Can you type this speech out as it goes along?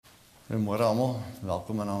Goeiemôre almal,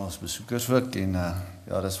 welkom aan ons besoekersweek en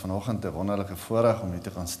ja, dis vanoggend 'n wonderlike voorreg om hier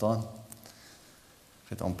te kan staan. Ek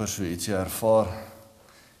het amper so ietsie ervaar.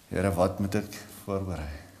 Here, wat moet ek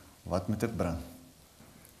voorberei? Wat moet ek bring?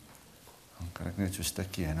 Dan kan ek net so 'n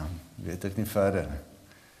stukkie en dan weet ek nie verder nie.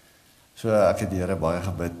 So ek het die Here baie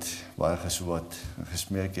gebid, baie geswoot en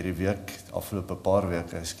gesmeek hierdie week, afgelope paar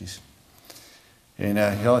weke, ekskuus. En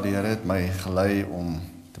ja, die Here het my gelei om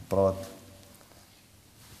te praat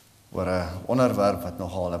oor 'n onderwerp wat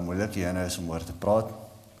nogal 'n moeilike een is om oor te praat,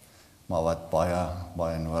 maar wat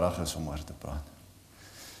baie nodig is om oor te praat.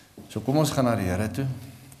 So kom ons gaan na die Here toe.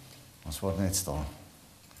 Ons word net staan.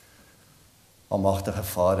 Almagtige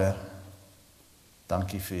Vader,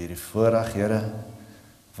 dankie vir hierdie voorreg, Here,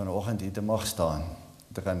 vanoggend hier te mag staan.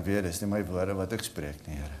 Te kan weet, dis nie my woorde wat ek spreek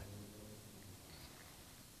nie, Here.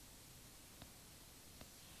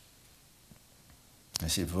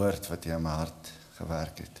 Dis die woord wat U in my hart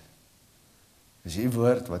gewerk het. Dis die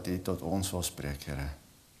woord wat U tot ons wil spreek, Here.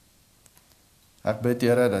 Ek bid,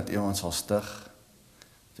 Here, dat U ons sal stig,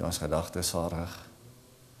 dat U ons gedagtes sal rig,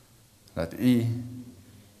 dat U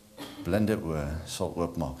blinde oë sal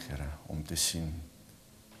oopmaak, Here, om te sien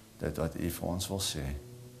dit wat U vir ons wil sê.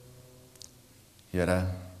 Here,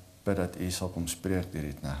 bid dat U sal kom spreek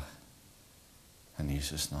hierdie nag. In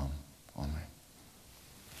Jesus naam. Amen.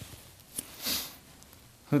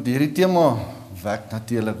 Goed, hierdie tema wek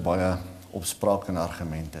natuurlik baie opspraak en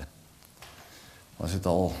argumente. Ons het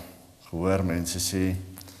al gehoor mense sê,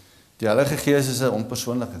 die Heilige Gees is 'n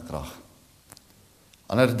onpersoonlike krag.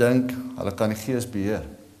 Ander dink, hulle kan die Gees beheer.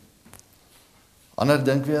 Ander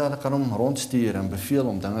dink weer, hulle kan hom rondstuur en beveel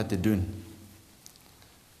om dinge te doen.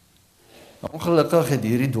 Ongelukkig het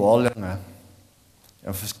hierdie dwaalinge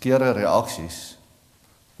en verkeerde reaksies,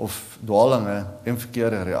 of dwaalinge en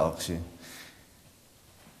verkeerde reaksie,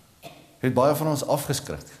 het baie van ons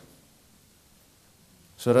afgeskrik,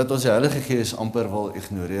 sodat ons die Heilige Gees amper wil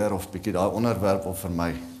ignoreer of bietjie daai onderwerp wil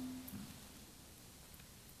vermy.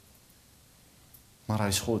 Maar hy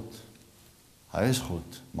is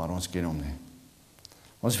goed, maar ons ken hom nie.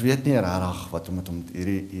 Ons weet nie regtig wat om met hom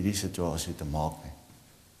hierdie situasie te maak nie.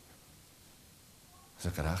 Is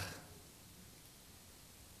ek reg?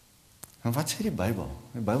 En wat sê die Bybel?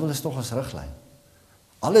 Die Bybel is tog ons riglyn.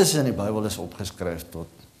 Alles in die Bybel is opgeskryf tot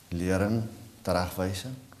lering,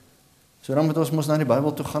 teregwysing. So dan moet ons mos na die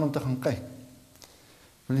Bybel toe gaan om te gaan kyk.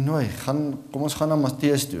 Wil jy nooi, kom ons gaan na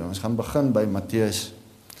Matteus toe. Ons gaan begin by Matteus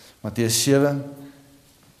 7.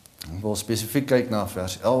 Ek wil spesifiek kyk na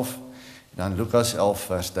vers 11 en dan Lukas 11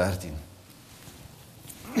 vers 13.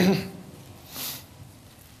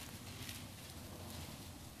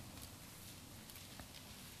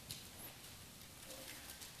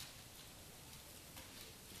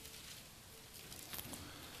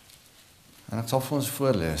 En ek sal vir ons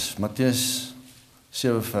voorlees, Matteus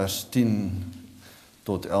 7 vers 10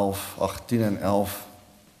 tot 11, 10 en 11.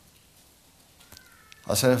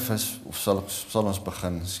 As hy of sal ons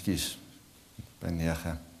begin, ekskuus, by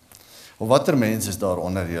 9. Of watter mens is daar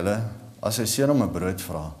onder julle, as sy seun hom 'n brood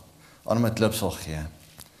vra, aan hom 'n klip sal gee?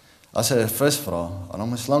 As hy 'n vis vra, aan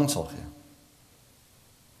hom 'n slang sal gee?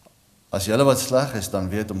 As julle wat sleg is, dan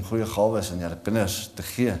weet om goeie gawes aan julle kinders te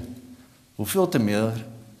gee, hoeveel te meer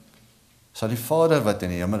sal die Vader wat in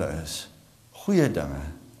die hemele is, goeie dinge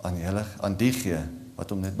aan die gee wat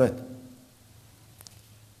hom net bid.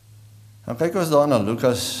 Dan kyk ons daar na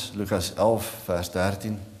Lukas 11 vers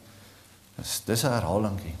 13. Dis 'n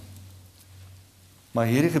herhalingkie. Maar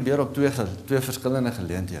hierdie gebeur op twee verskillende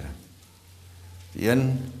geleenthede. Die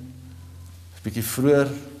een is bietjie vroeër,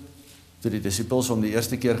 toe die disippels hom die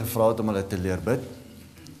eerste keer gevra het om hulle te leer bid.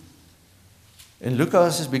 En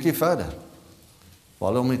Lukas is bietjie verder, waar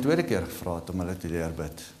hulle hom die tweede keer gevra het om hulle te leer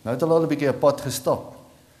bid. Nou het hulle al 'n bietjie 'n pad gestap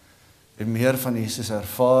en meer van Jesus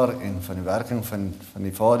ervaar en van die werking van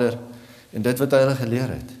die Vader en dit wat hy hulle geleer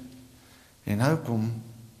het. En nou kom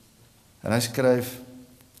en hy skryf,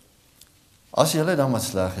 as julle dan wat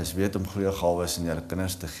sleg is, weet om goeie gawes aan julle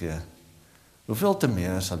kinders te gee, hoeveel te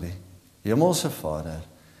meer sal die hemelse Vader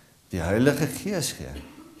die Heilige Gees gee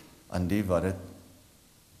aan die wat dit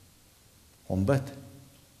hom bid.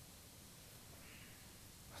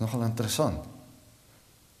 Nogal interessant.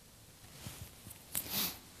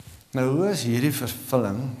 Nou, hoe is hierdie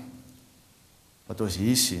vervulling, wat ons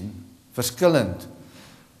hier sien, verskillend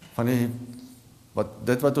van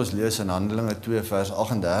dit wat ons lees in Handelinge 2 vers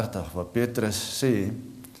 38, waar Petrus sê,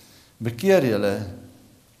 bekeer julle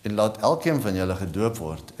en laat elkeen van julle gedoop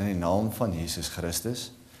word in die naam van Jesus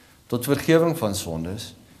Christus, tot vergifnis van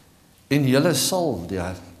sondes, en julle sal die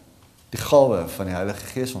gawe van die Heilige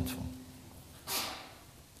Gees ontvang.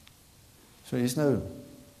 So hier's nou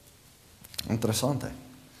Interessant, hè?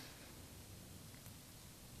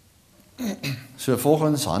 So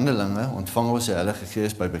volgens Handelinge ontvang ons die Heilige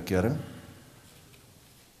Gees by bekering.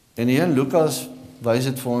 En hier in Lukas wys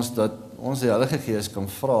dit vir ons dat ons die Heilige Gees kan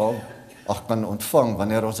kan ontvang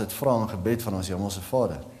wanneer ons dit vra in gebed van ons Hemelse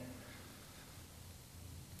Vader.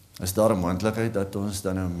 Is daar 'n moontlikheid dat ons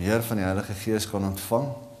dan nou meer van die Heilige Gees kan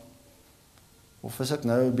ontvang? Of is ek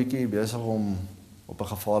nou 'n bietjie besig om op 'n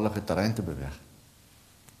gevaarlike terrein te beweeg?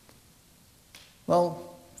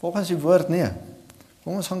 Wel, volgens die woord nee.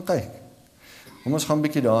 Kom ons gaan kyk. Kom ons gaan 'n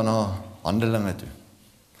bietjie daarna Handelinge toe.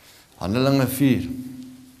 Handelinge 4.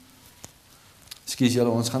 Ekskuus julle,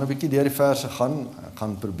 ons gaan 'n bietjie deur die verse gaan. Ek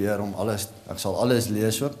gaan probeer om ek sal alles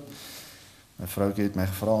lees ook. My vroukie het my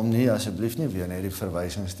gevra om nie asseblief nie weer net die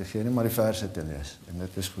verwysings te gee nie, maar die verse te lees. En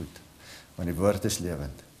dit is goed, want die woord is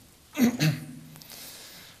lewend.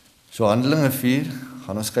 So Handelinge 4,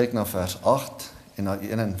 gaan ons kyk na vers 8 en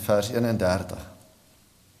na vers 31.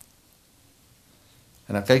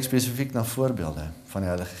 En dan kyk spesifiek na voorbeelde van die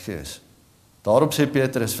Heilige Gees. Daarop sê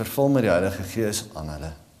Petrus, vervul met die Heilige Gees aan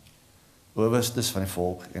hulle, owerstes van die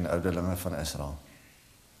volk en ouderlinge van Israel.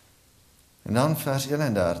 En dan vers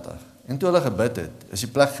 31. En toe hulle gebid het, is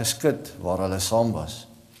die plek geskit waar hulle saam was.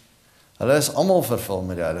 Hulle is almal vervul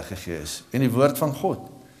met die Heilige Gees en die woord van God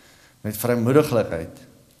met vrymoedigheid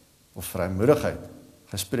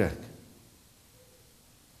gespreek.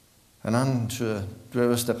 En dan so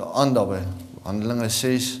 2 stukke aan daarby, Handelinge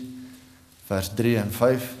 6 vers 3 en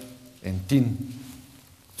 5 en 10.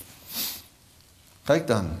 Kyk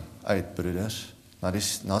dan uit, broeders,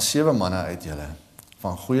 na 7 manne uit julle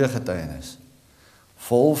van goeie getuienis,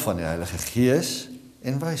 vol van die Heilige Gees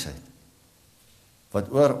en wysheid,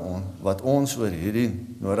 wat ons oor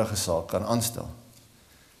hierdie nodige saak kan aanstel.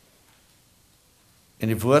 En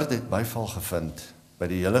die woord het byval gevind by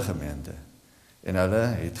die hele gemeente, en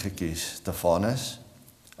hulle het gekies Stefanus,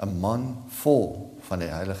 'n man vol van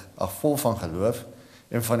geloof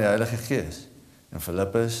en van die Heilige Gees, en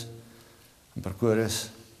Philippus, en Prochorus,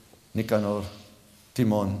 Nikanor,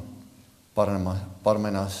 Timon,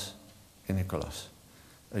 Parmenas en Nicolas,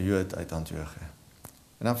 'n Jood uit Antiochië.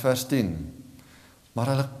 En dan vers 10, maar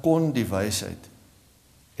hulle kon die wysheid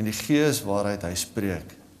en die Gees waaruit hy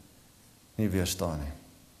spreek nie weerstaan nie.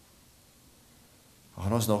 Dan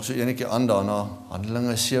gaan ons nog so enetjie aan daarna,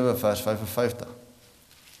 Handelinge 7 vers 55.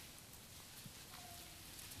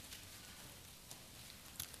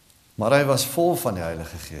 Maar hy was vol van die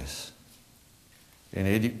Heilige Gees en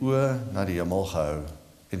het die oë na die hemel gehou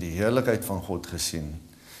en die heerlikheid van God gesien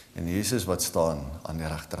en Jesus wat staan aan die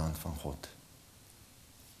regterhand van God.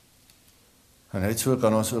 En net so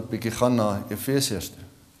kan ons ook bietjie gaan na Efesiërs toe.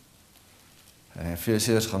 En in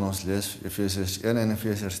Efesiërs gaan ons lees Efesiërs 1 en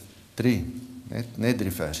Efesiërs 3, net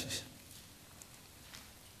 3 versies.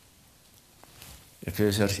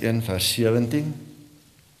 Efesiërs 1 vers 17.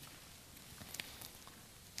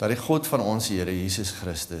 Dat die God van ons Here Jesus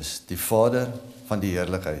Christus, die Vader van die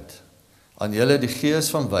heerlikheid, aan julle die Gees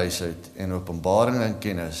van wysheid en openbaring en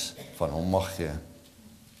kennis van hom mag gee.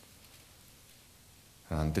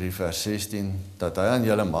 En dan 3 vers 16, dat hy aan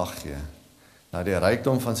julle mag gee, na die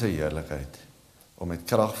rykdom van sy heerlikheid, om met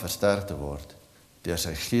krag versterk te word, deur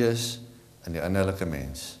sy Gees in die innerlike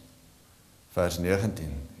mens. Vers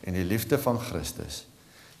 19, en die liefde van Christus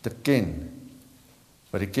te ken,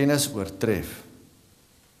 wat die kennis oortref,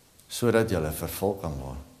 sodat julle vervul kan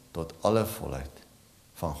word tot alle volheid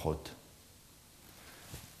van God.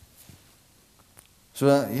 So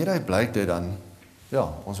hieruit blyk dit dan, ja,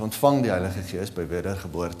 ons ontvang die Heilige Gees by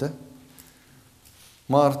wedergeboorte,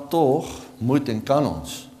 maar tog moet en kan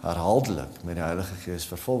ons herhaaldelik met die Heilige Gees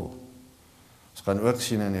vervul word. Ons kan ook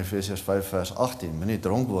sien in Efesiërs 5 vers 18, moenie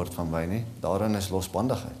dronk word van wyn nie, daarin is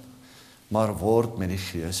losbandigheid, maar word met die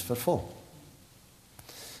Gees vervul.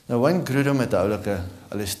 Nou Wayne Grudem met 'n oulike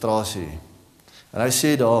illustrasie, en hy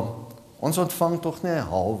sê daar, ons ontvang tog nie 'n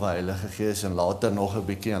halwe Heilige Gees en later nog 'n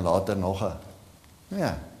bietjie en later nog 'n.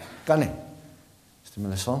 Ja, kan nie. Stem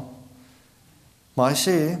julle saam? Maar hy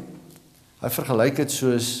sê, hy vergelyk dit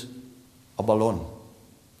soos 'n ballon.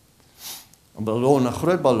 'n Ballon, 'n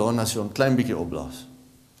groot ballon, as jy hom klein bietjie opblaas,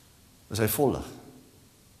 is hy volig.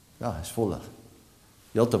 Ja, hy is volig.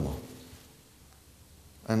 Heeltemal.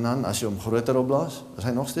 En dan, as jy hom groter opblaas, is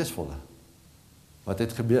hy nog steeds volig. Wat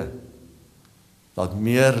het gebeur? Dat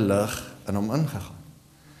meer lig in hom ingegaan.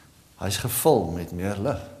 Hy is gevul met meer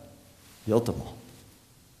lig. Heeltemal.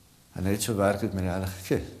 En net so werk dit met die Heilige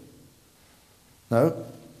Gees. Nou,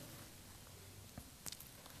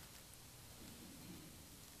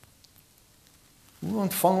 hoe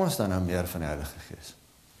ontvang ons dan nou meer van die Heilige Gees?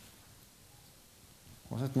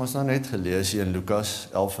 Ons het mos nou net gelees hier in Lukas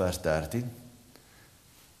 11 vers 13.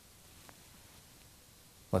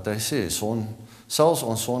 Wat hy sê, selfs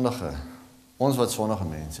ons sondige, ons wat sondige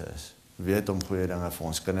mense is, weet om goeie dinge vir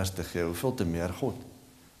ons kinders te gee, hoeveel te meer God.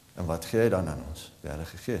 En wat gee hy dan aan ons? Die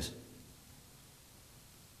Heilige Gees.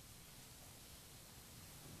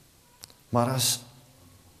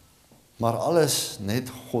 Maar alles net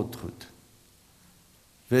God goed.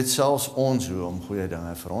 Weet selfs ons hoe om goeie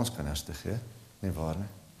dinge vir ons kinders te gee, nie waar nie?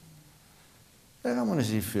 Jy gaan maar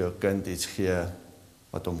nie vir jou kind iets gee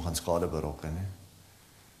wat hom gaan skade berokken nie.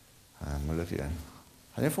 Moeilik een.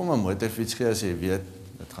 Gaan jy vir hom 'n motorfiets gee as jy weet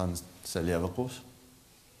dit gaan sy lewe kos?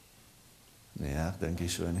 Nee, ek dink nie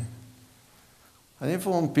so nie. Gaan jy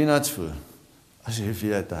vir hom peanuts voer as jy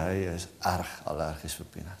weet hy is erg allergies vir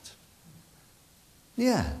peanuts?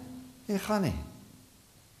 Nee, jy gaan nie.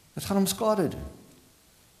 Dit gaan hom skade doen.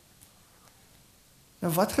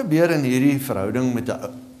 Nou wat gebeur in hierdie verhouding met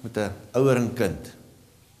 'n ouer en kind?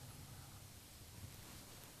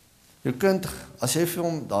 Jou kind, as jy vir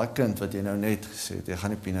hom, daai kind wat jy nou net gesê het, jy gaan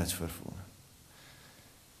nie peanuts vervoer.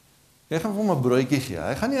 Jy gaan vir hom 'n broodjie gee.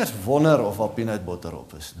 Hy gaan nie eers wonder of daar peanut butter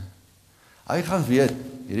op is nie. Hy gaan weet,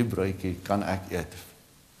 hierdie broodjie kan ek eet.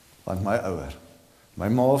 Want my ouer, my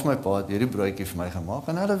ma of my pa het hierdie broodjie vir my gemaak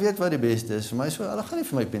en hulle weet wat die beste is vir my, so hulle gaan nie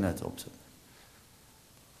vir my peanuts opsit.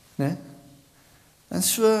 Nee? En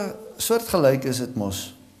so soortgelyk is dit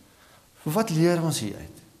mos. Wat leer ons hier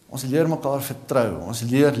uit? Ons leer mekaar vertrou, ons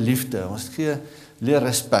leer liefde, ons leer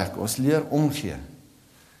respek, ons leer omgee.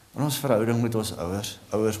 In ons verhouding met ons ouers,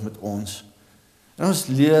 ouers met ons. En ons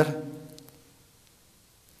leer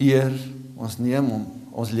eer, ons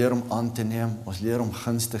leer om aan te neem, ons leer om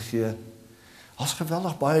guns te gee. Daar's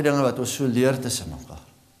geweldig baie dinge wat ons so leer tussen mekaar.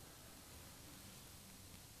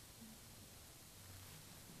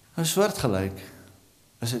 Nou soortgelyk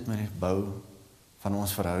is dit met die bou van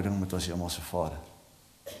ons verhouding met ons hemelse Vader.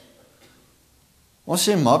 Ons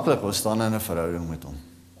sê maklik, ons staan in 'n verhouding met hom.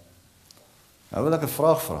 Nou wil ek 'n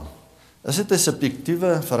vraag vra. Is dit 'n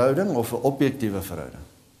subjektiewe verhouding of 'n objektiewe verhouding?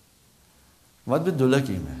 Wat bedoel ek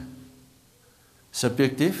hiermee?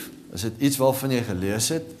 Subjektief, is dit iets waarvan jy gelees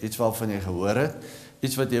het, iets waarvan jy gehoor het,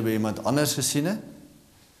 iets wat jy by iemand anders gesien het,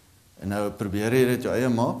 en nou probeer jy dit jou eie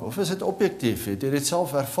maak, of is dit objektief, het jy dit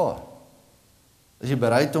self ervaar? Is jy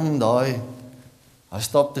bereid om daai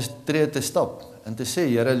stap te stap, en te sê,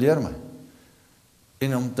 Here, leer my,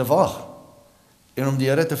 en om te wag, en om die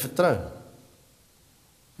Here te vertrou.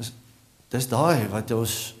 Dis daai wat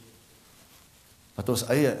ons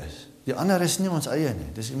eie is. Die ander is nie ons eie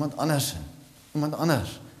nie, dis iemand anders. Iemand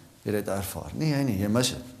anders het dit ervaar. Nie jy nie, jy mis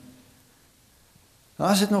dit. Nou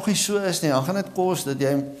as dit nog nie so is nie, dan gaan dit kos dat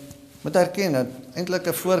jy moet erken dat eintlik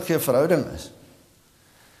 'n voorgee verhouding is.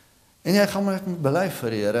 En jy gaan maar bely vir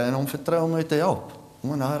die Here en hom vertrou om jou te help,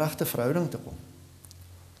 om in daai regte verhouding te kom.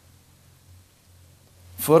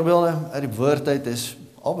 Voorbeelde uit die woord uit is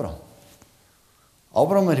Abraham.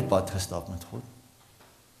 Abraham het die pad gestap met God.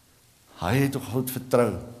 Hy het op God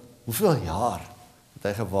vertrou. Hoeveel jaar het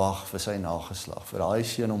hy gewaag vir sy nageslag, vir daai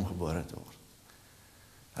seun om gebore te word.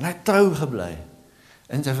 En hy het trou gebly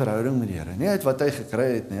in sy verhouding met die Here. Nie uit wat hy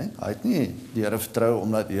gekry het nie. Hy het nie die Here vertrou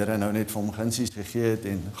omdat die Here nou net vir hom gunsies gegee het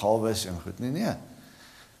en gawes en goed nie. Nee.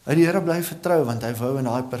 Hy het die Here bly vertrou want hy wou in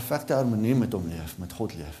daai perfekte harmonie met hom leef, met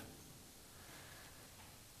God leef.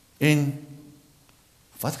 En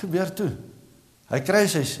wat gebeur toe? Hy kry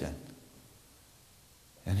sy seun.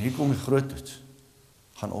 En hier kom die groot toets.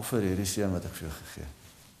 Gaan offer hierdie seun wat ek vir jou gegee.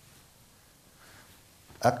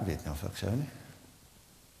 Ek weet nie of ek sou nie.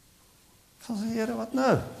 Ek sal sê, Here, wat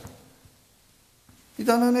nou? Jy het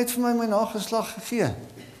dan nou net vir my nageslag gegee.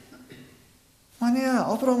 Maar nee,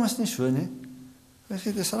 Abraham is nie so nie. Hy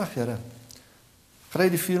sê, dis reg, Here. Kry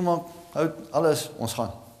die vuurmaak, hout, alles, ons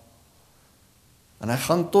gaan. En hy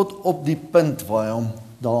gaan tot op die punt waar hy hom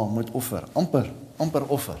daar moet offer. Amper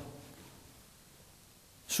offer.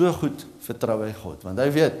 So goed vertrou hy God, want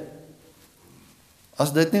hy weet,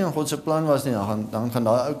 as dit nie in God se plan was nie, dan gaan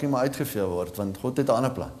daai ouetjie maar uitgevee word, want God het 'n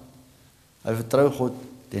ander plan. Hy vertrou God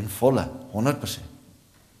ten volle, 100%.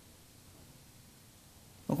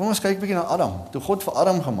 Nou kom ons kyk 'n bietjie na Adam. Toe God vir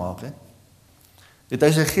Adam gemaak het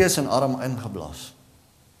hy sy gees in Adam ingeblaas.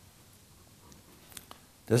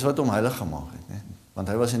 Dis wat hom heilig gemaak het, nee? Want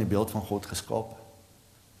hy was in die beeld van God geskaap.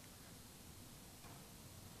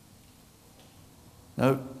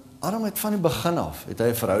 Nou, Adam het van die begin af, het hy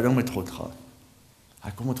 'n verhouding met God gehad.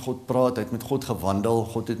 Hy kon met God praat, hy het met God gewandel,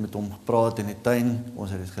 God het met hom gepraat in die tuin, ons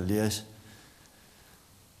het dit gelees.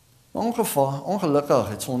 Maar ongelukkig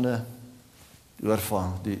het sonde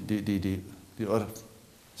oorval,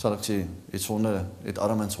 sal ek sê, het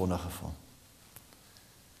Adam in sonde geval.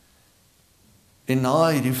 En na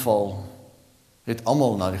hierdie val, het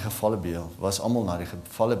almal na die gevalle beeld, was almal na die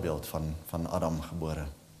gevalle beeld van Adam gebore.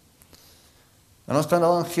 En ons kan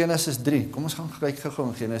daar in Genesis 3, kom ons gaan kyk gou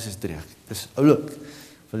in Genesis 3. Dis oulik,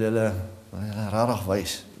 wil julle rarig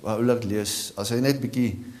wys, waar oulik lees, as hy net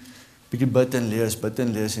bietjie bid en lees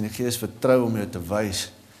en die Gees vertrou om jou te wys.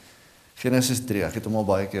 Genesis 3, ek het hom al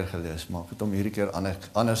baie keer gelees, maar ek het hom hierdie keer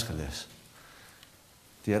anders gelees.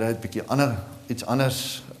 Die Here het bietjie iets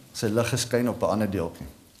anders, sy lig geskyn op 'n ander deeltjie.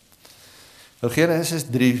 Nou Genesis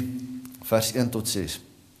 3, vers 1 tot 6.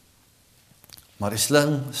 Maar die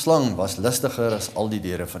slang was listiger as al die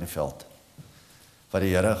diere van die veld, wat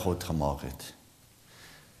die Here God gemaak het.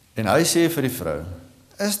 En hy sê vir die vrou,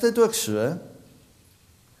 is dit ook so,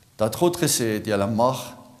 dat God gesê het, julle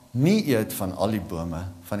mag nie eet van al die bome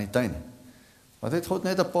van die tuin. Wat het God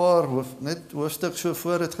net 'n paar hoofstuk so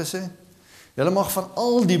voor het gesê? Julle mag van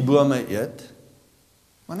al die bome eet,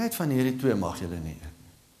 maar net van hierdie 2 mag julle nie eet.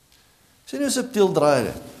 Sien hoe subtiel draai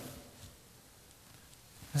dit.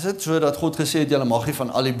 Is dit so dat God gesê het, julle mag nie van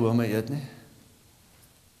al die bome eet nie?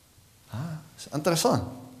 Is interessant.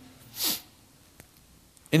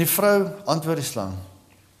 En die vrou antwoord die slang,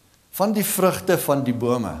 van die vrugte van die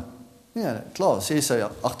bome. Nee, klaar, sê sy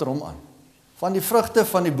agter hom aan. Van die vrugte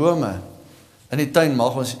van die bome in die tuin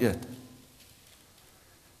mag ons eet.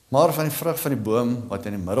 Maar van die vrug van die boom wat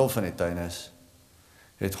in die middel van die tuin is,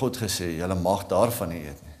 het God gesê, julle mag daarvan nie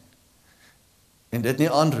eet nie. En dit nie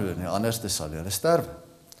aanroer nie, anders sal julle sterwe.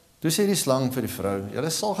 Toe sê die slang vir die vrou, julle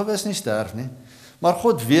sal gewis nie sterf nie, maar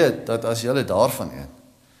God weet dat as julle daarvan eet,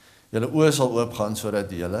 julle oë sal oopgaan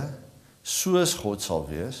sodat julle soos God sal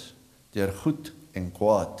wees, deur goed en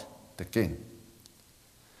kwaad te ken.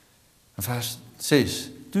 In vers 6,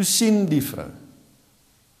 toe sien die vrou,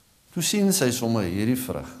 toe sien sy sommer hierdie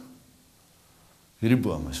vrug, hierdie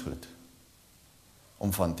boom is goed,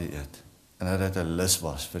 om van te eet, en dat dit 'n lus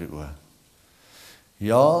was vir die oë.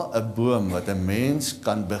 Ja, 'n boom wat 'n mens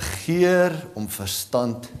kan begeer om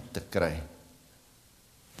verstand te kry.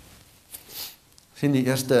 Sien die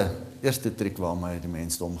eerste triek waarmee die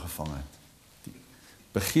mensdom gevang het.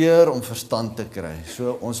 Begeer om verstand te kry.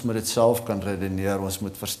 So ons moet dit self kan redeneer, ons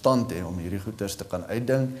moet verstand hê om hierdie goeters te kan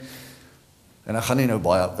uitdink. En ek gaan nie nou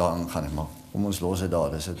baie daarin gaan nie, maar kom ons los dit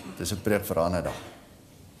daar. Dis 'n preek vir 'n ander dag.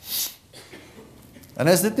 En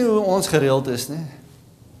is dit nie hoe ons gereeld is nie?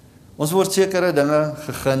 Ons word sekere dinge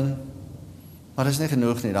gegee, maar dis nie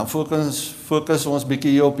genoeg nie. Dan fokus ons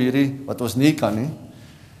bietjie hier op hierdie wat ons nie kan nie.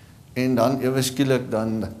 En dan ewe skielik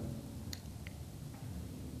dan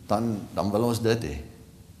wil ons dit hê.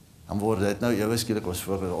 Dan word dit nou ewe skielik ons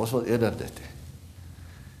fokus. Ons wil eerder dit hê.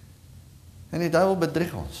 En die duiwel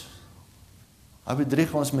bedrieg ons. Hy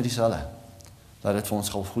bedrieg ons met dieselfde. Dat dit vir ons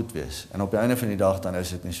gaan goed wees. En op die einde van die dag dan is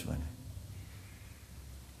dit nie so nie.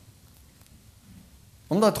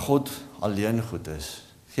 Omdat God alleen goed is,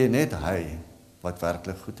 gee net hy wat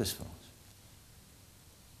werklik goed is vir ons.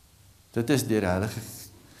 Dit is deur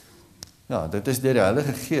die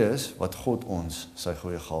Heilige Gees wat God ons sy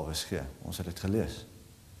goeie gawes gee. Ons het dit gelees.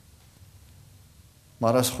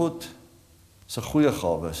 Maar as God sy goeie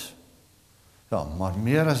gawes, maar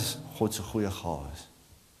meer as God sy goeie gawes,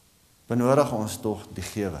 benodig ons tog die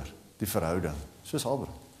gewer, die verhouding, soos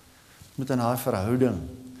Abraham. Moet in daai verhouding,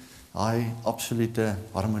 daai absolute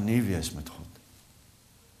harmonie wees met God.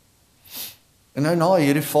 En nou na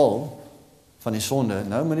hierdie val van die sonde,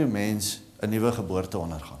 nou moet die mens 'n nuwe geboorte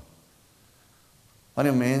ondergaan. Want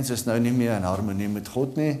die mens is nou nie meer in harmonie met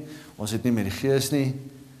God nie, ons het nie meer die Gees nie.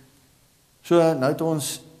 So nou het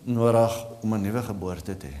ons nodig om 'n nuwe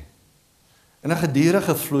geboorte te hê. En 'n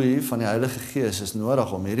gedurende vloei van die Heilige Gees is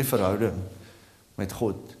nodig om hierdie verhouding met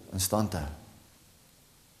God in stand te hou.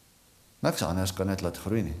 Niks anders kan dit laat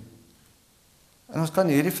groei nie. En ons kan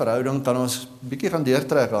hierdie verhouding, kan ons bietjie gaan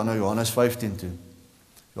deurtrek aan na Johannes 15 toe.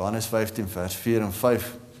 Johannes 15 vers 4 en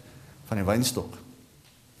 5 van die wynstok.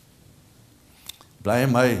 Bly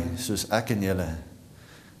in my soos ek in julle.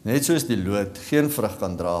 Net soos die loot geen vrug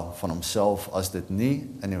kan dra van homself as dit nie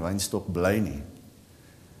in die wynstok bly nie.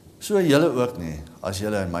 So julle ook nie, as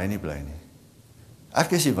julle in my nie bly nie.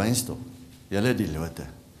 Ek is die wynstok, julle die lote.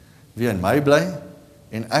 Wie in my bly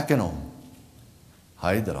en ek in hom,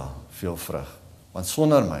 hy dra veel vrug. Want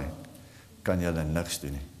sonder my kan julle niks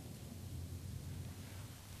doen nie.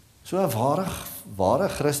 So 'n ware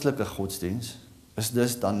Christelike godsdiens is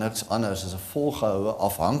dus dan niks anders as 'n volgehoue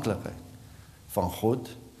afhanklikheid van God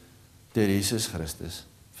deur Jesus Christus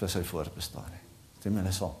vir sy voortbestaan. Stem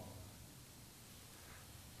julle saam?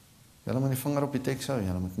 Julle moet die vinger op die teks hou,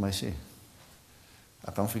 julle moet my sê.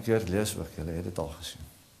 Ek kan verkeerd lees ook, julle het dit al gesien.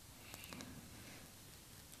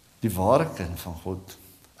 Die ware kind van God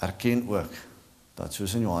erken ook dat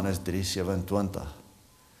soos in Johannes 3:27,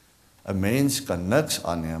 'n mens kan niks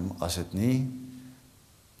aanneem as dit nie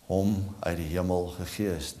hom uit die hemel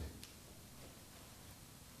gegee is nie.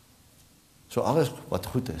 So alles wat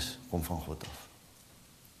goed is, kom van God af.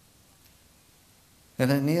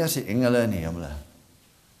 En nie as die engele in die hemele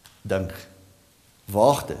dink,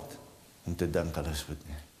 waag dit om te dink hulle is goed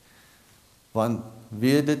nie. Want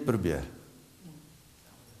wie het dit probeer?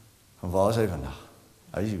 En waar is hy vandag?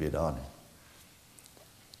 Hy is nie weer daar nie.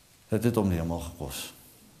 Dit het hom die hemel gekos.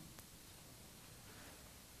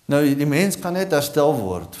 Nou, die mens kan net herstel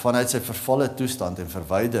word vanuit sy vervalle toestand en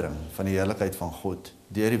verwydering van die heerlikheid van God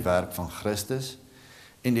deur die werk van Christus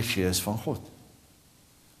en die Gees van God.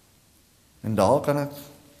 En daar kan ek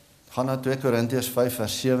gaan na 2 Korintiërs 5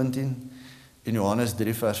 vers 17 en Johannes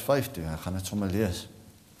 3 vers 5 toe. Ek gaan dit sommer lees.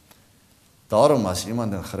 Daarom as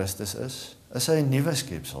iemand in Christus is hy 'n nuwe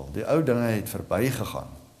skepsel. Die ou dinge het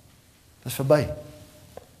verbygegaan. Dit is verby.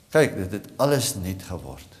 Kyk, dit het alles nuut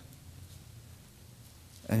geword.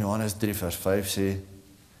 En Johannes 3 vers 5 sê,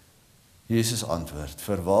 Jesus antwoord,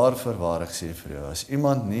 Voorwaar, ek sê vir jou, as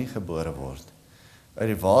iemand nie gebore word uit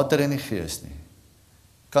die water en die gees nie,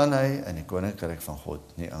 kan hy in die koninkryk van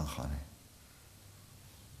God nie ingaan nie.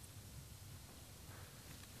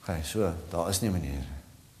 Okay, so, daar is nie 'n manier.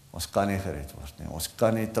 Ons kan nie gered word nie. Ons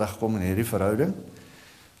kan nie terugkom in hierdie verhouding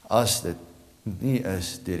as dit nie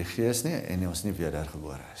is deur die Gees nie en ons nie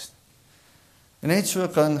wedergebore is nie. En net so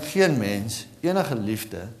kan geen mens enige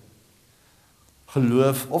liefde,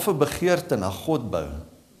 geloof of 'n begeerte na God bou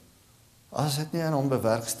as dit nie in hom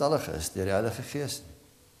bewerkstellig is deur die Heilige Gees nie.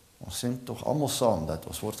 Ons sê tog almal saam dat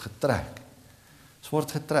ons word getrek.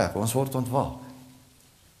 Ons word ontwaak.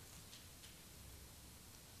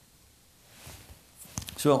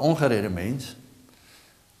 So 'n ongeredde mens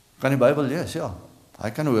kan die Bybel lees, ja.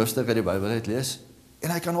 Hy kan 'n hoofstuk uit die Bybel uit lees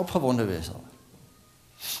en hy kan opgewonde wees al.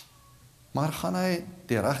 Maar gaan hy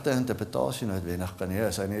die regte interpretasie noodwendig kan hê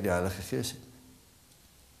as hy nie die Heilige Gees het?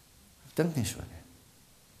 Ek dink nie so nie.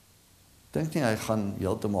 Ek dink nie hy gaan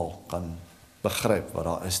heeltemal kan begryp wat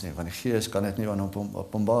daar is nie, want die Gees kan dit nie aan hom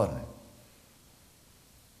openbaar nie.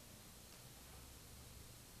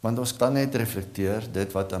 Want ons kan net reflekteer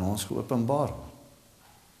dit wat aan ons geopenbaar word.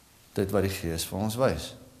 Dit wat die Gees vir ons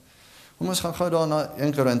wys. Ons gaan gou daar na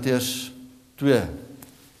 1 Korintiërs 2.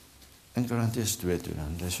 1 Korintiërs 2 toe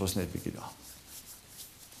dan. Dis ons net bietjie daar.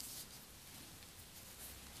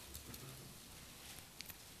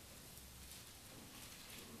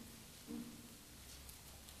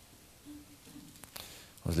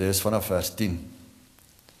 Ons lees vanaf vers 10.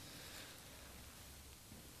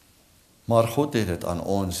 Maar God het dit aan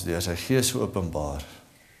ons deur sy Gees geopenbaar.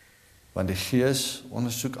 Want die Gees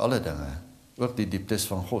ondersoek alle dinge, ook die dieptes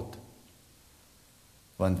van God.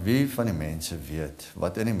 Want wie van die mense weet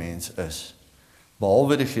wat in die mens is,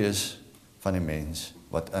 behalwe die Gees van die mens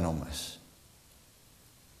wat in hom is.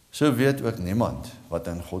 So weet ook niemand wat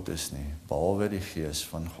in God is nie, behalwe die Gees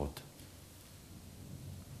van God.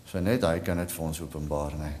 So net hy kan dit vir ons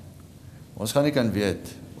openbaar nie. Ons gaan nie kan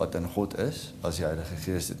weet wat in God is, as die Heilige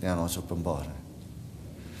Gees dit nie aan ons openbaar nie.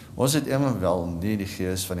 Ons het evenwel nie die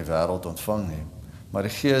Gees van die wêreld ontvang nie, maar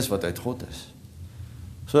die Gees wat uit God is,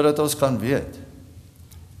 sodat ons kan weet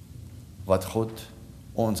wat God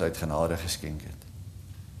ons uit genade geskenk het.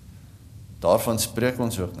 Daarvan spreek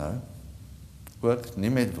ons ook nou, ook nie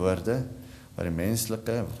met woorde wat die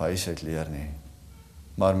menslike wysheid leer nie,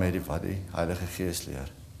 maar met wat die Heilige Gees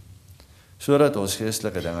leer, sodat ons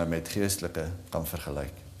geestelike dinge met geestelike kan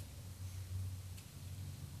vergelyk.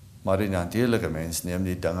 Maar die natuurlike mens neem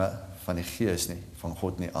die dinge van die Gees nie, van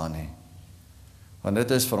God nie aan nie. Want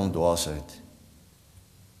dit is vir hom dwaasheid.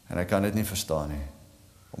 En hy kan dit nie verstaan nie,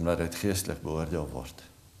 omdat dit geestelik beoordeel word.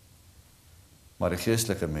 Maar die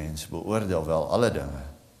geestelike mens beoordeel wel alle dinge.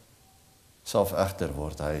 Self egter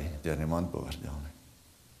word hy deur niemand beoordeel nie.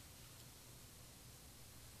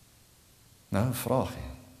 Nou, vraag jy.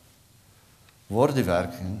 Word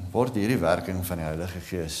hierdie werking van die Heilige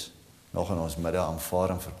Gees nog in ons midde aanvaar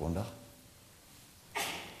en verkondig?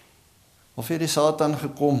 Of het die Satan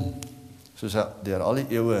gekom, soos hy deur al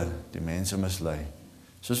die eeue die mense mislei,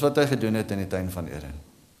 soos wat hy gedoen het in die tuin van Eden?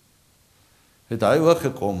 Het hy ook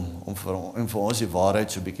gekom om vir ons die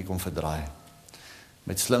waarheid so bietjie kom verdraai,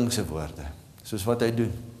 met slinkse woorde, soos wat hy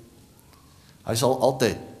doen? Hy sal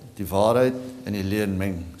altyd die waarheid en die leuen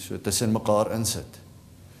meng, so tussen mekaar insit,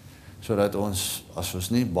 sodat ons, as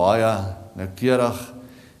ons nie baie noukeurig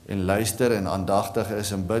en luister en aandagtig is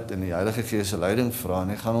en bid en die Heilige Gees se leiding vra,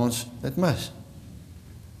 nie gaan ons dit mis.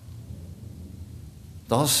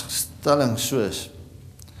 Daar's stellings soos,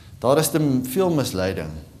 daar is te veel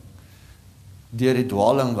misleiding, deur die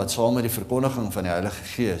dwaling wat saam met die verkondiging van die Heilige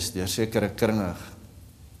Gees deur sekere kringe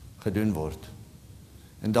gedoen word.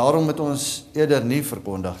 En daarom moet ons eerder nie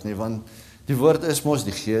verkondig nie, want die woord is mos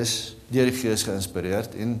die Gees, deur die Gees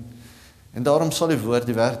geïnspireerd, en daarom sal die woord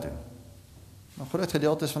die werk doen. Maar groot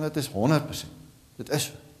gedeeltes van dit is 100%. Dit is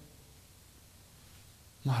so.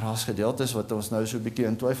 Maar daar's gedeeltes wat ons nou so 'n bietjie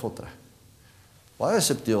in twyfel trek. Baie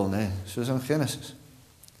subtiel, nee, soos in Genesis.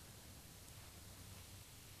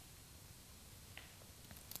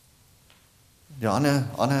 Die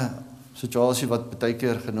ander situasie wat baie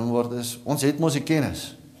keer genoem word is, ons het mos die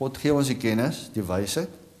kennis. God gee ons die kennis, die wysheid.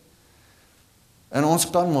 En ons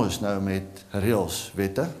kan mos nou met reëls,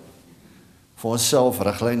 wette, vir onsself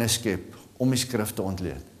riglyne skep om die skrif te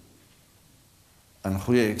ontleed. En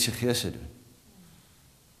goeie eksegese doen.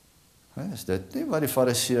 Is dit nie wat die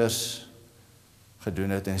fariseërs gedoen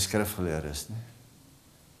het en skrifgeleerdes nie?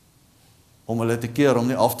 Om hulle te keer om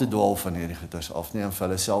nie af te dwaal van hierdie goeters af nie en vir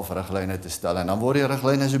hulle self riglyne te stel. En dan word die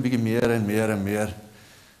riglyne so 'n bietjie meer en meer en meer.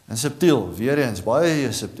 En subtiel, weer eens,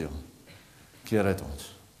 baie subtiel. Keer dit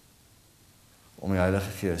ons. Om die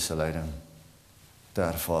Heilige Gees se leiding te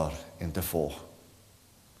ervaar en te volg.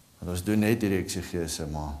 Want ons doen net hierdie eksegese,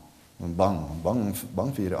 maar bang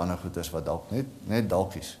vir hierdie ander goeters wat dalk net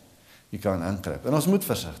dalkies jy kan inkryp. En ons moet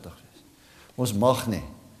versigtig wees. Ons mag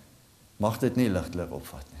dit nie ligtelik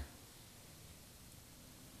opvat nie.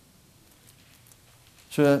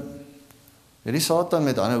 So, hierdie Satan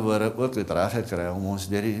met ander woorde ook dit reg gekry om ons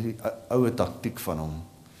deur hierdie oue taktiek van hom,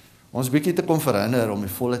 ons bietjie te kom verhinder om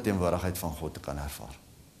die volle teenwoordigheid van God te kan ervaar.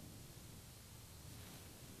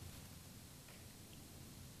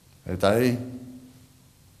 Het hy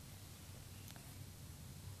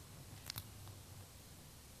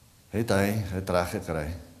het reg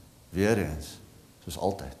gekry, weer eens, soos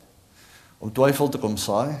altyd, om twyfel te kom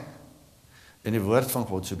saai, en die woord van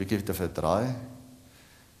God so 'n bietjie te verdraai,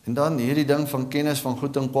 en dan hierdie ding van kennis van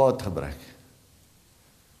goed en kwaad gebruik.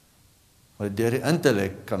 Want deur die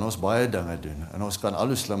intellek kan ons baie dinge doen, en ons kan al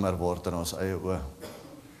hoe slimmer word in ons eie oë.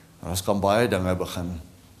 En ons kan baie dinge begin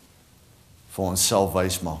vir onsself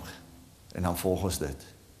wys maak, en dan volg ons dit.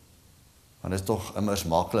 Want dit is tog immers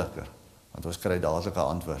makliker, want ons kry dadelik 'n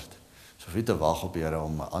antwoord. So hoef nie te wag op die Here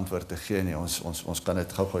om 'n antwoord te gee nie, ons kan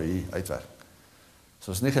dit gou-gou hier uitwerk.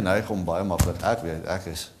 So ons is nie geneig om baie maklik, ek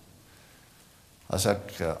is, as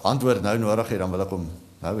ek antwoord nou nodig het, dan wil ek hom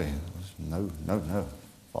nou hê, nou.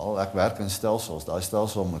 Veral ek werk in stelsels, daai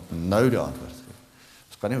stelsel moet nou die antwoord gee.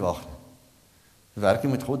 Ons kan nie wag nie. Die werk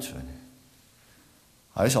nie met God so nie.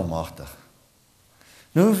 Hy is almagtig.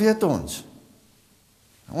 Nou weet ons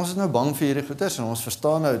is nou bang vir hierdie goeters en ons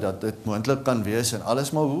verstaan nou dat dit moontlik kan wees en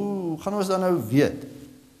alles, maar hoe gaan ons dan nou weet?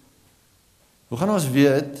 Hoe gaan ons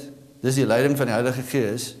weet, dis die leiding van die Heilige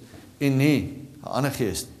Gees en nie 'n ander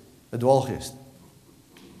gees, 'n dwaalgees?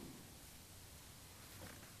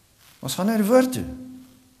 Ons gaan na die woord toe.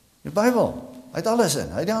 Die Bybel, hy het alles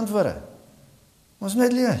in, hy het die antwoorde. Ons moet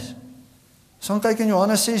net lees. Ons gaan kyk in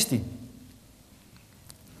Johannes 16.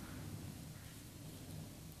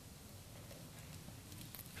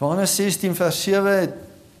 Johannes 16 vers 7,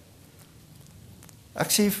 ek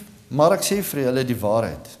sê vir julle die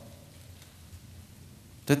waarheid.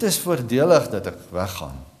 Dit is voordelig dat ek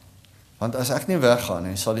weggaan, want as ek nie weggaan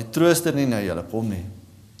nie, sal die trooster nie na julle kom nie.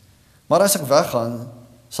 Maar as ek weggaan,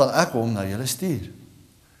 sal ek hom na julle stuur.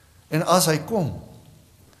 En as hy kom,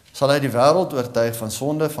 sal hy die wêreld oortuig van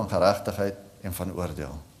sonde, van geregtigheid en van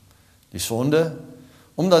oordeel. Die sonde,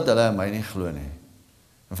 omdat hulle in my nie glo nie.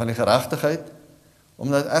 En van die geregtigheid,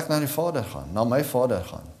 omdat ek na die Vader gaan, na my Vader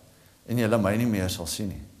gaan, en julle my nie meer sal sien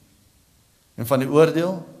nie. En van die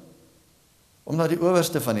oordeel, omdat die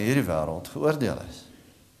owerste van hierdie wêreld geoordeel is.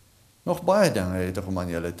 Nog baie dinge het ek om aan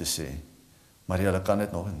julle te sê, maar julle kan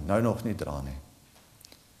dit nog nie dra nie.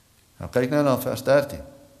 Nou kyk nou na vers 13.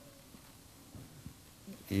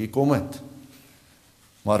 Hier kom het.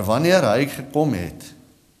 Maar wanneer hy gekom het,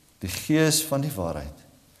 die Gees van die waarheid,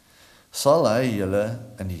 sal hy julle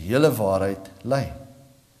in die hele waarheid lei.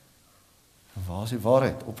 En waar is die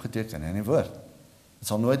waarheid opgeteken in die woord? Het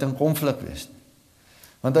sal nooit in konflik wees nie.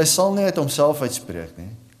 Want hy sal nie uit homself uitspreek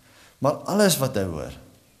nie, maar alles wat hy hoor,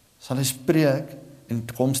 sal hy spreek en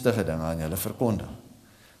toekomstige dinge aan julle verkondig.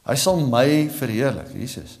 Hy sal my verheerlik,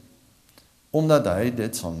 Jesus, omdat hy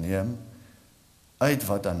dit sal neem uit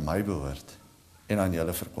wat aan my behoort en aan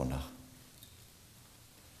julle verkondig.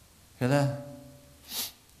 Julle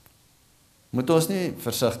moet ons nie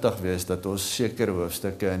versigtig wees dat ons sekere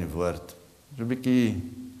hoofstukke in die woord so 'n bietjie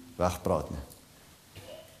wegpraat nie.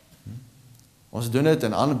 Ons doen dit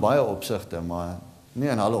in baie opsigte, maar nie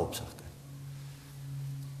in alle opsigte.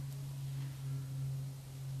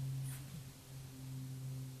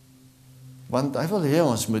 Want hy wil hê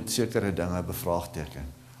ons moet sekere dinge bevraagteken.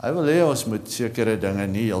 Hy wil hê ons moet sekere dinge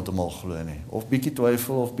nie heeltemal glo nie, of bietjie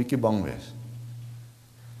twyfel, of bietjie bang wees.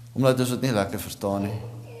 Omdat ons dit nie lekker verstaan nie.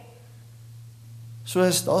 So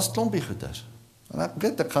daar's klompie goeders. En ek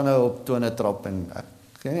weet, ek gaan nou op tone trap, en ek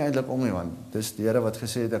ken nie eintlik om nie, want dis die Here wat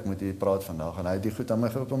gesê het, ek moet hier praat vandag, en hy het die goed aan my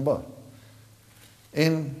geopenbaar.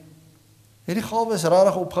 En hierdie gawe is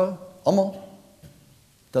regtig opgehou, almal.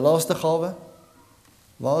 Die laaste gawe,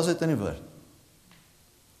 waar is dit in die woord?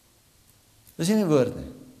 Dis nie in die woord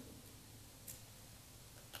nie.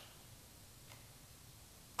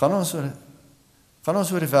 Kan ons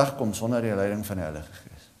oor die weg kom sonder die leiding van die Heilige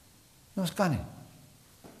Gees? Nee, ons kan nie.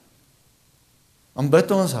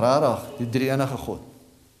 Aanbid ons regtig die drie-enige God.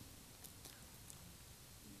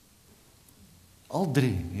 Al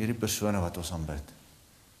drie hierdie persone wat ons aanbid,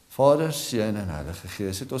 Vader, Seun en Heilige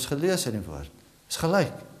Gees, het ons gelees in die woord, is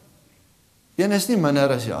gelyk. Een is nie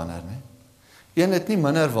minder as die ander nie. Een het nie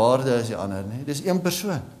minder waarde as die ander nie. Dis een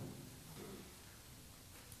persoon.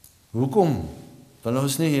 Hoekom wil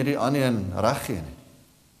ons nie hierdie ander een reg gee nie?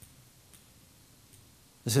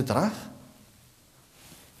 Is dit reg?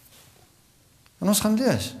 En ons gaan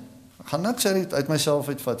lees. Ek gaan niks uit myself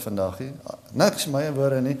uitvat vandag nie. Niks my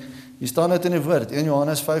woorde nie. Hier staan dit in die woord, 1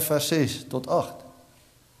 Johannes 5 vers 6 tot 8.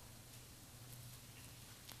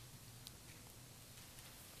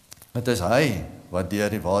 Het is hy wat deur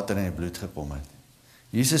die water en die bloed gekom het.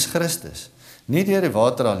 Jesus Christus, nie deur die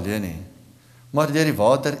water alleen nie, maar deur die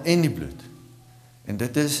water en die bloed. En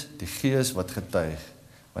dit is die Gees wat getuig,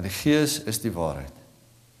 want die Gees is die waarheid.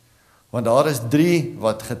 Want daar is 3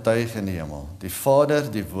 wat getuig in die hemel, die Vader,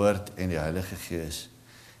 die Woord en die Heilige Gees.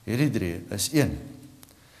 Hierdie 3 is 1.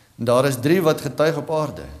 En daar is 3 wat getuig op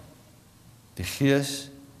aarde, die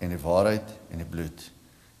Gees en die waarheid en die bloed.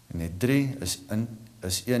 En die 3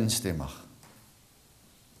 is eenstemmig.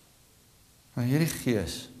 Maar hierdie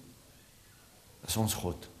Gees is ons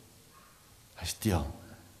God. Hy is deel.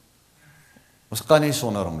 Ons kan nie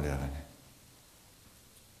sonder hom lewe nie.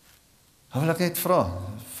 Nou wil ek net vra,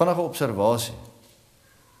 vinnige observasie.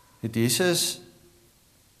 Het Jesus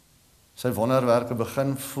sy wonderwerke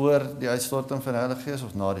begin voor die uitstorting van die Heilige Gees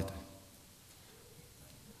of na die tyd?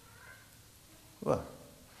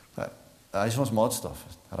 Hy is ons maatstaf,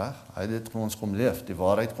 reg? Hy het dit vir ons kom leef, die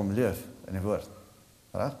waarheid kom leef in die woord,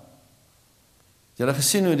 reg? Het julle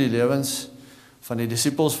gesien hoe die lewens van die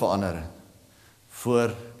disippels verander het,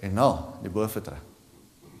 voor en na die boorvertrek?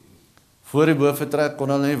 Voor die boorvertrek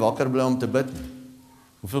kon hulle nie wakker bly om te bid nie.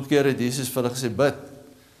 Hoeveel keer het Jesus vir hulle gesê bid?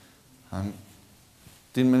 En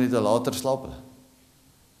 10 minute later slaap hulle.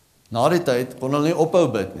 Na die tyd kon hulle nie ophou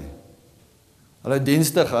bid nie. Hulle het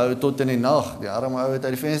dienste gehou tot in die nag, die arme ou het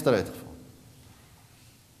uit die venster uitgeval.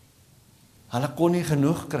 Hulle kon nie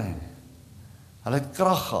genoeg kry nie. Hulle het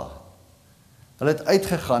krag gehad. Hulle het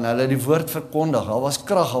uitgegaan, hulle het die woord verkondig. Daar was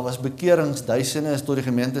krag, daar was bekerings, duisende is tot die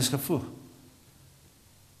gemeentes gevoeg.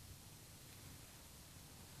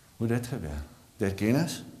 Hoe dit gebeur? Deur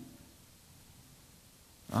kennis?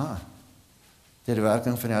 Deur die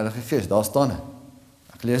werking van die Heilige Gees, daar staan dit.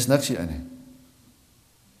 Ek lees niks hier in nie.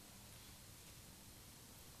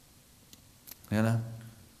 Ja,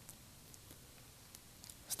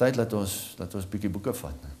 is tyd dat ons bietjie boeke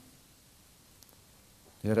vat. Ne?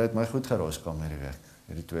 Die Here het my goed geroskam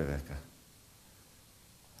hierdie 2 weke.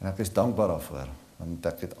 En ek is dankbaar daarvoor, want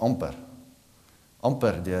ek het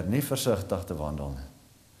amper deur nie versigtig te wandel nie.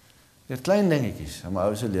 Deur klein dingetjies om my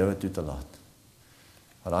ou se lewe toe te laat.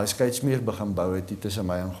 Wat daai skeidsmuur begin bou het tussen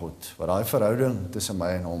my en God, wat daai verhouding tussen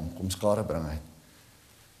my en hom kom skade bring uit.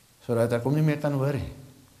 Sodat ek hom nie meer kan hoor nie.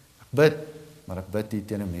 Ek bid, maar ek bid hier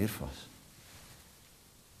teen 'n muur vas.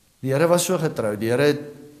 Die Here was so getrou, die Here het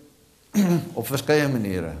op verskeie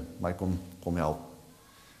maniere my kom help.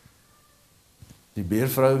 Die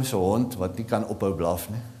buurvrou se hond wat nie kan ophou blaf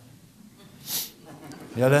nie.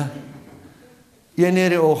 Julle 1 uur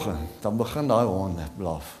die oggend, dan begin daai hond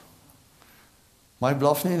blaf. Maar hy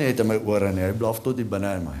blaf nie net in my ore nie, hy blaf tot die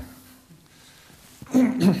binne in my.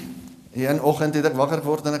 Een oggend het ek wakker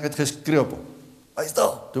geword en ek het geskree op hom. Hy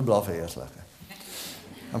stil, toe blaf hy eers lekker.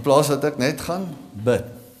 In plaas dat ek net gaan bid.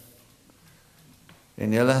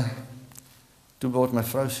 En julle, toe word my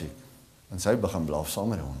vrou siek, en sy begin blaf saam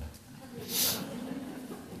met die honde.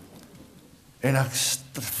 En ek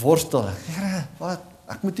worstel, Here, wat?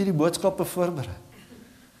 Ek moet hierdie boodskappe voorberei.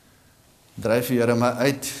 Dryf die Here my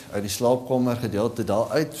uit die slaapkamer gedeelte daar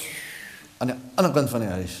uit, aan die ander kant van die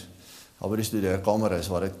huis, waar by die studeerkamer is,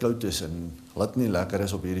 waar dit koud is, en glad nie lekker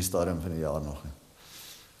is op hierdie stadium van die jaar nog.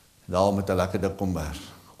 Daar met 'n lekker dik komber,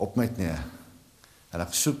 op my knie, en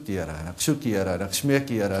ek soek die Here, en ek soek die Here, en ek smeek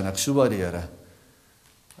die Here, en ek soek by die Here.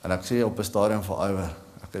 En ek sê op 'n stadium vir Iwer,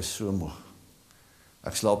 ek is so moeg.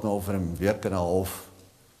 Ek slaap nou vir 'n week en 'n half,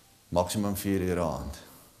 maksimum 4 ure aand.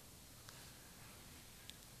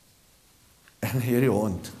 En hierdie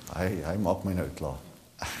hond, hy maak my nou klaar.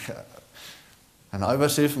 En Iwer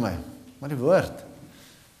sê vir my, maar die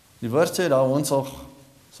woord sê dat hond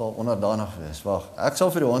sal onderdanig wees. Wag, ek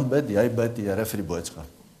sal vir die hond bid, jy bid die Here vir die boodskap.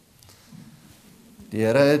 Die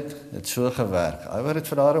Here het so gewerk. Iwer het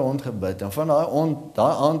vir daai hond gebid en van daai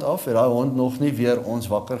aand af het daai hond nog nie weer ons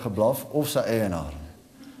wakker geblaf of sy eienaar.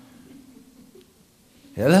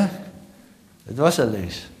 Julle, dit was 'n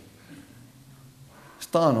les.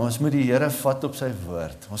 Staan, ons moet die Here vat op sy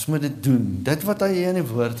woord. Ons moet dit doen. Dit wat hy hier in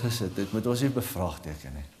die woord gesit het, moet ons nie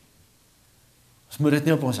bevraagteken nie. Ons moet dit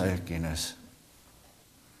nie op ons eie kennis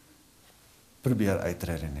probeer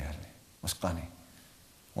uitredeneer nie. Ons kan nie.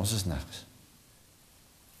 Ons is niks.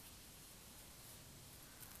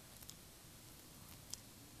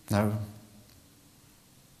 Nou,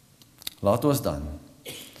 laat ons dan,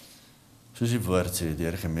 soos die woord sê,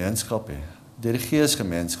 deur gemeenskap hê, deur die Gees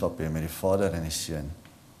gemeenskap hê met die Vader en die Seun.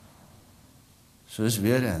 Soos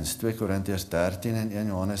weer eens 2 Korintiërs 13 en 1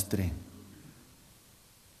 Johannes 3.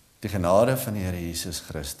 Die genade van die Here Jesus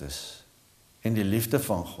Christus en die liefde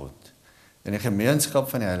van God en die gemeenskap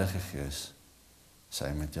van die Heilige Gees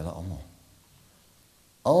sy met julle almal.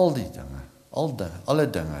 Al die dinge, alle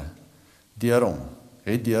dinge deur hom,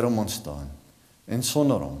 het deur hom ontstaan en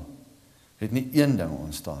sonder hom het nie een ding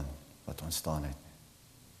ontstaan wat ontstaan het nie.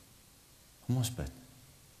 Kom ons bid.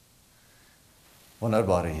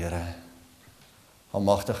 Wonderbare Here,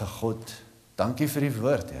 almagtige God, dankie vir die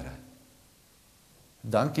woord, Here.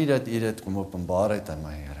 Dankie dat U dit kom openbaar het aan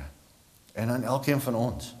my, Here, en aan elkeen van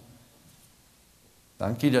ons.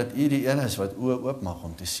 Dankie dat U die een is wat oë oop mag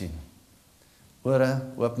om te sien,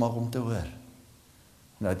 ore oop mag om te hoor,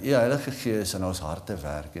 en dat U Heilige Gees in ons harte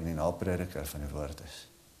werk en die naprediker van die woord is.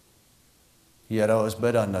 Here, ons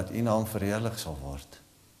bid dan dat U naam verheerlik sal word,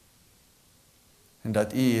 en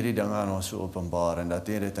dat U hierdie dinge aan ons so openbaar, en dat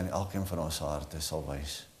U dit in elkeen van ons harte sal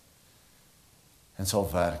wys, en sal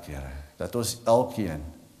werk, Here, dat ons elkeen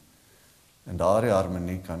in daardie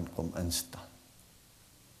harmonie kan kom instaan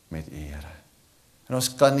met U, Here. En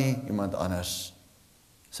ons kan nie iemand anders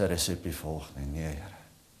sy resepie volg nie, nee, Here.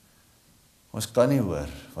 Ons kan nie hoor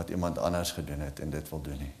wat iemand anders gedoen het en dit wil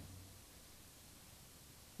doen nie.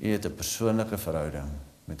 U het 'n persoonlike verhouding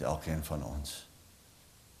met elkeen van ons.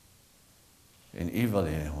 En U wil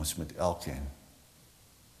hê ons met elkeen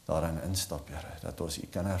daarin instap, Here, dat ons U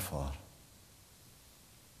kan ervaar.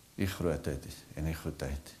 U grootheid en U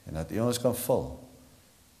goedheid, en dat U ons kan vul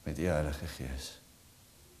met U Heilige Gees.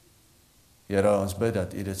 Here, ons bid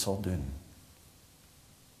dat U dit sal doen.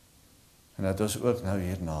 En dat ons ook nou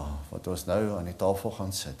hierna, wat ons nou aan die tafel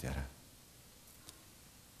gaan sit, Here,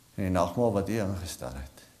 en die nagmaal wat U ingestel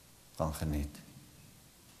het, kan geniet.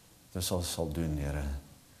 Dit sal doen, Here,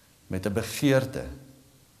 met 'n begeerte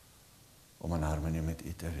om in harmonie met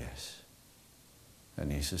U te wees. In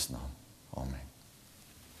Jesus naam. Amen.